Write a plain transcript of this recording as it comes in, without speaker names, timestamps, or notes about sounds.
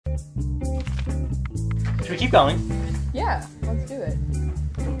Should we keep going? Yeah, let's do it.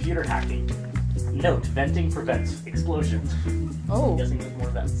 Computer hacking. Note, venting prevents explosions. Oh. I'm guessing there's more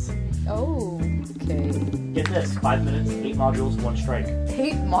vents. Oh, okay. Get this, 5 minutes, 8 modules, 1 strike.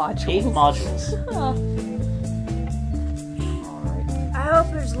 8 modules. 8 modules. Alright. I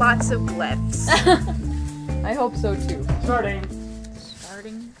hope there's lots of glyphs. I hope so too. Starting.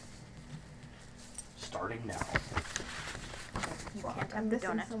 Starting now. You can't have the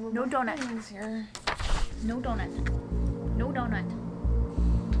donut. No donut. Here. No donut. No donut.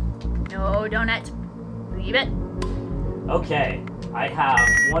 No donut. Leave it. Okay, I have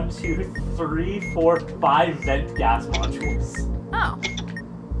 1, 2, 3, 4, 5 vent gas modules. Oh.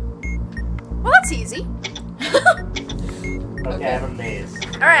 Well, that's easy. Okay, I have a maze.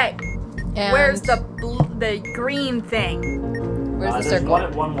 Alright. And Where's the green thing? Where's the There's circle? one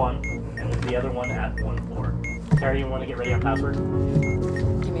at 1-1, and then the other one at 1-4. Carrie, you want to get ready on password?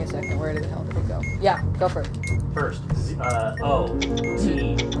 Give me a second. Where the hell did it go? Yeah, go for it. First, O,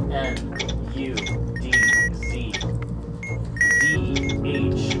 T, N, U, D, Z, D,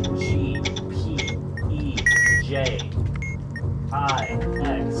 H, G, P, E, J, I,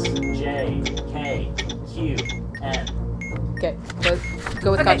 X, J, K, Q, N. Okay,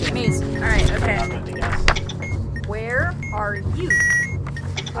 go with Okay, Kachi. maze. Alright, I'm okay. not going to guess. Where are you?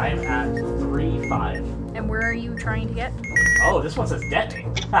 I'm at 3, 5. And where are you trying to get? Oh, this one says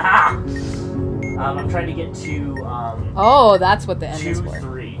detonate. Haha! I'm trying to get to, Oh, that's what the N 2, is for.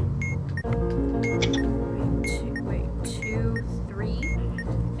 3. Wait, 2, 3.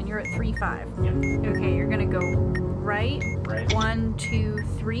 And you're at 3, 5. Yep. Okay, you're gonna go right. Right. 1, 2,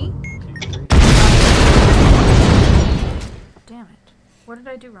 3. 2, 3. Damn it. What did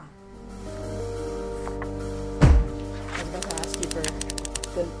I do wrong? I was about to ask you for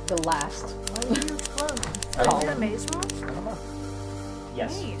the last. Why did you explode? Oh. Did I maze wrong? I don't know.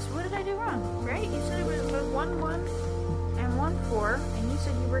 Yes. Maze. What did I do wrong? Right? You said it was 1, 1, and 1, 4, and you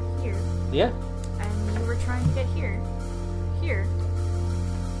said you were here, Yeah. and you were trying to get here. Here.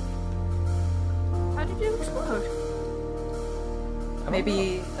 How did you explode?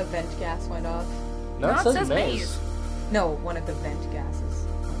 Maybe a vent gas went off. No, it says maze. No, one of the vent gases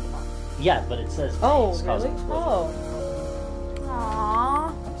went off. Yeah, but it says Oh, maze causing really? explosion. Oh.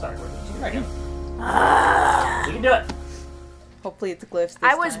 Aww. I'm sorry, we're right now. Ah. We can do it. Hopefully it's glyphs this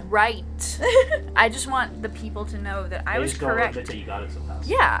I was time. right. I just want the people to know that I was correct. That you got it so fast.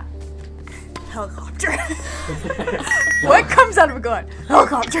 Yeah. Helicopter. What comes out of a gun?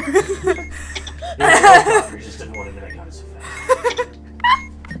 Helicopter. You just didn't want to admit I got it so fast.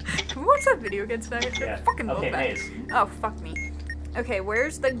 Can we watch that video again tonight? Yeah. I fucking love Okay, that. maze. Oh, fuck me. Okay,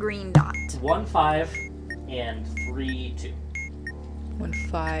 where's the green dot? 1, 5, and 3, 2. 1,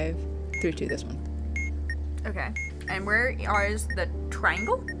 5, 3, 2. This one. Okay. And where is the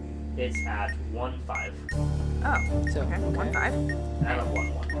triangle? It's at 1, 5. Oh. So Okay. 1, 5. And I'm at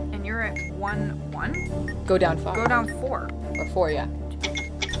 1, 1. And you're at 1, 1? Go down 5. Go down 4. Or 4, yeah.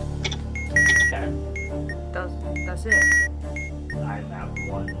 Okay. That's it. I'm at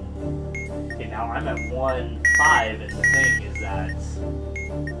 1. Okay, now I'm at 1, 5, and the thing is that.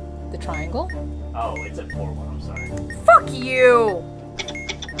 The triangle. Oh, it's at 4, 1. I'm sorry. Fuck you!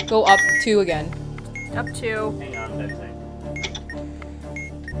 Go up 2 again. Up 2. Hang on, venting.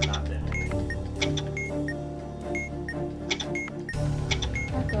 Not venting.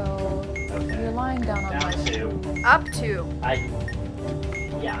 Echo. Okay. You're lying down on my Down 2. Up 2.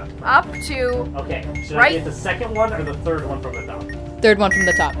 Yeah. Up 2. Okay. Should Right. I get the second one or the third one from the top? third one from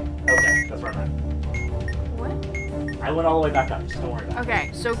the top. Okay, that's where I'm at. What? I went all the way back up. Just don't worry about it.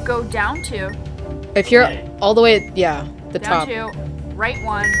 Okay, so go down 2. If you're Okay. all the way, yeah, the Down top. 2. Right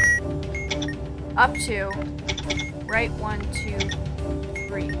 1. Up 2. Right 1, 2,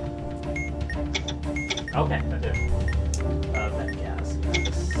 3. Okay, that did. Vent gas.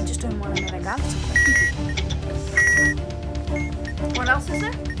 I just don't want to admit I got something. What else is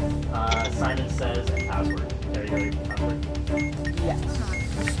there? Simon says and password. There you go. Password. Yes.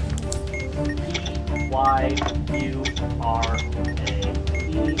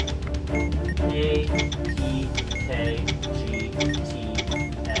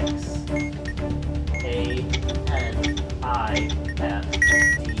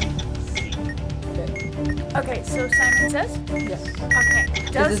 PYURAPPAPTC. Okay, so Simon says? Yes. Okay.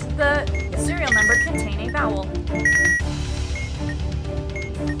 Does the serial number contain a vowel?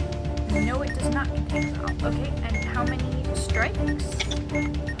 No, it does not contain a vowel. Okay, and how many strikes?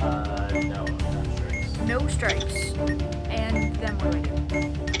 No, not strikes. No strikes. And then what do I do?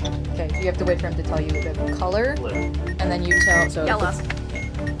 Okay, so you have to wait for him to tell you the color, Blue. and then you tell. So Yellow.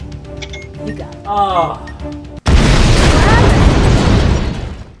 You got it. Oh.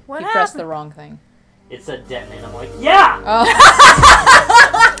 What You pressed happened? the wrong thing. It said detonate. I'm like, yeah! Oh.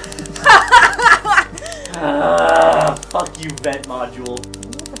 Fuck you, vent module.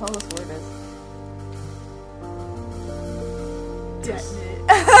 What the hell this word is?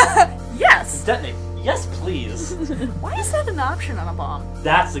 Detonate. Yes. Detonate. Yes, please. Why is that an option on a bomb?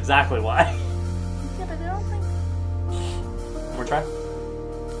 That's exactly why. Yeah, but I don't think. One more try.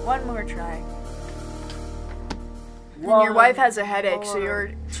 One more try. And your wife has a headache, so your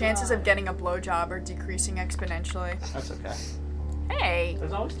chances of getting a blowjob are decreasing exponentially. That's okay. Hey.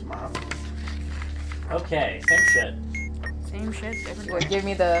 There's always tomorrow. Okay, same shit. Same shit, different Wait, day. give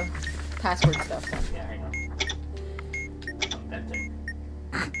me the password stuff then. Yeah, hang on. I'm venting.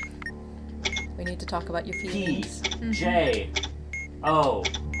 We need to talk about your P, feelings. J, O,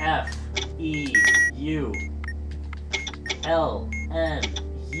 F, E, U, L, N,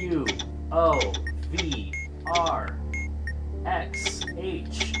 U, O, V, R, X,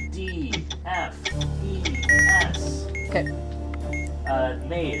 H, D, F, E, S. Okay.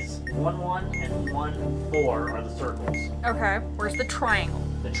 Maze. 1, 1, and 1, 4 are the circles. Okay, where's the triangle?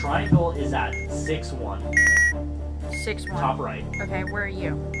 The triangle is at 6, 1. 6, 1. Top right. Okay, where are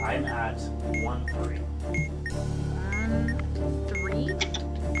you? I'm at 1, 3. 1, 3?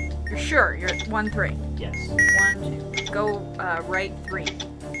 You're sure? You're at 1, 3. Yes. 1, 2. Go right 3. What?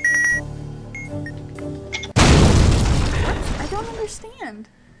 I don't understand.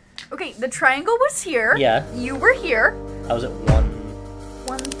 Okay, the triangle was here. Yeah. You were here. I was at 1.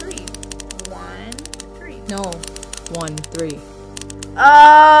 1, 3. 1, 3. No. 1, 3.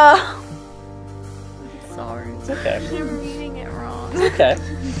 Sorry. It's okay. I'm reading it wrong. Okay.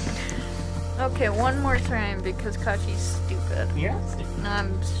 Okay, one more time because Kachi's stupid. You're not stupid.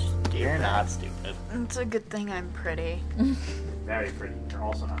 I'm stupid. You're not stupid. It's a good thing I'm pretty. Very pretty. You're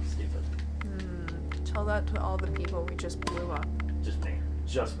also not stupid. Tell that to all the people we just blew up. Just me.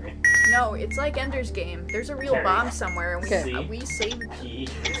 Just me. No, it's like Ender's Game. There's a real Carry. bomb somewhere, and Okay. we saved. P,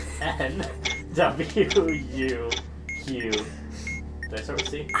 N, W, U, Q. Did I start with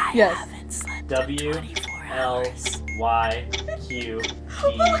C? Yes. haven't slept W, L, Y, Q, D,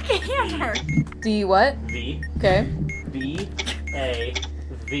 Look at him. D what? V, Okay. B, A,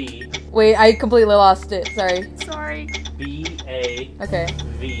 V, Wait, I completely lost it. Sorry. Sorry. B, A, Okay.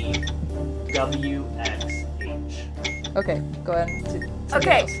 V, W, X, H. Okay. Go ahead. To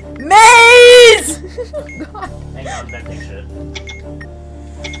Okay. something Maze! else. Hang on, venting shit.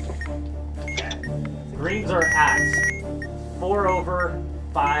 Okay. Greens are at 4 over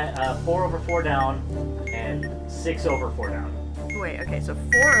 4 down, and 6 over 4 down. Wait. Okay. So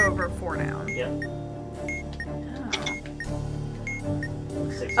 4 over 4 down. Yep. Oh.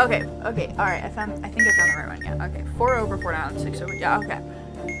 6 Okay. Okay. All right. I think I found the right one. Yeah. Okay. 4 over 4 down. 6 over. Yeah. Okay.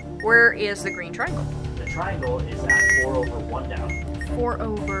 Where is the green triangle? The triangle is at 4 over 1 down. 4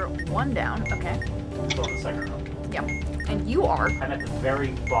 over 1 down. Okay. So on the second row. Yep. And you are. I'm at the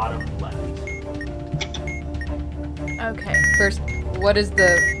very bottom left. Okay. First, what is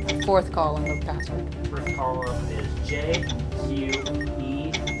the fourth column of password? First column is J, Q,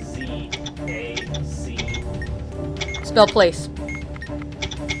 E, Z, A, C. Spell place.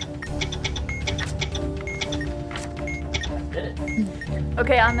 Did it.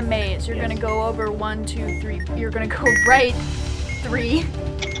 Okay, on the maze, you're Yes. gonna go over 1, 2, 3. You're gonna go right 3.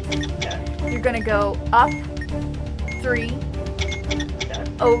 Okay. You're gonna go up 3.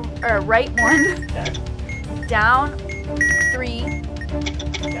 Okay. Right 1. Okay. Down 3.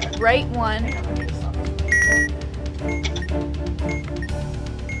 Okay. Right 1. Hang on, let me just stop.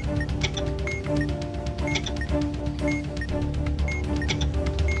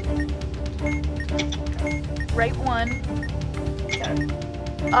 Right 1. Okay.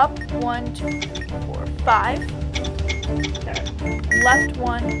 Up 1, 2, 3, 4, 5. Okay. Left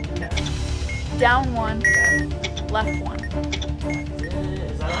 1. Okay. Down 1. Okay. Left 1. Is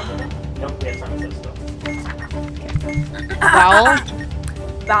that everything? Nope, we have time to still. Vowel.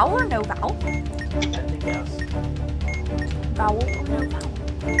 Vowel or no vowel? I think yes. Vowel or no vowel?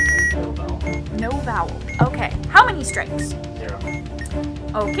 No vowel. No vowel. Okay. How many strikes? 0.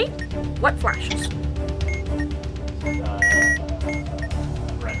 Okay. What flashes?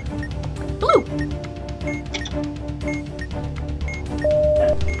 Red. Blue.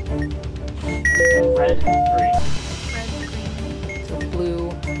 Red, green. Red, green. So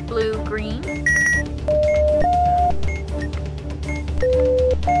blue. Blue, green.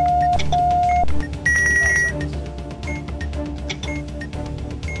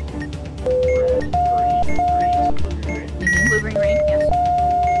 Blue, green, green.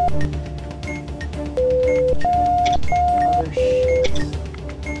 Yes.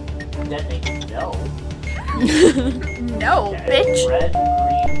 Detonate, no. No, Okay. bitch. Red,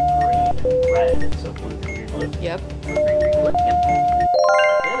 green, So blue, green, blue. Yep. Blue, green, green, blue. Yep.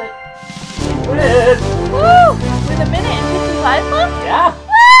 I did it. Win! Woo! With a minute and 55 left? Yeah!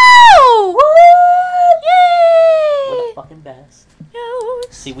 Woo! We're the Yay! fucking best. No.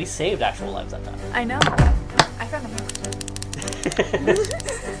 See, we saved actual lives that time. I know. I found a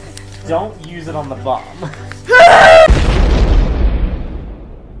Don't use it on the bomb.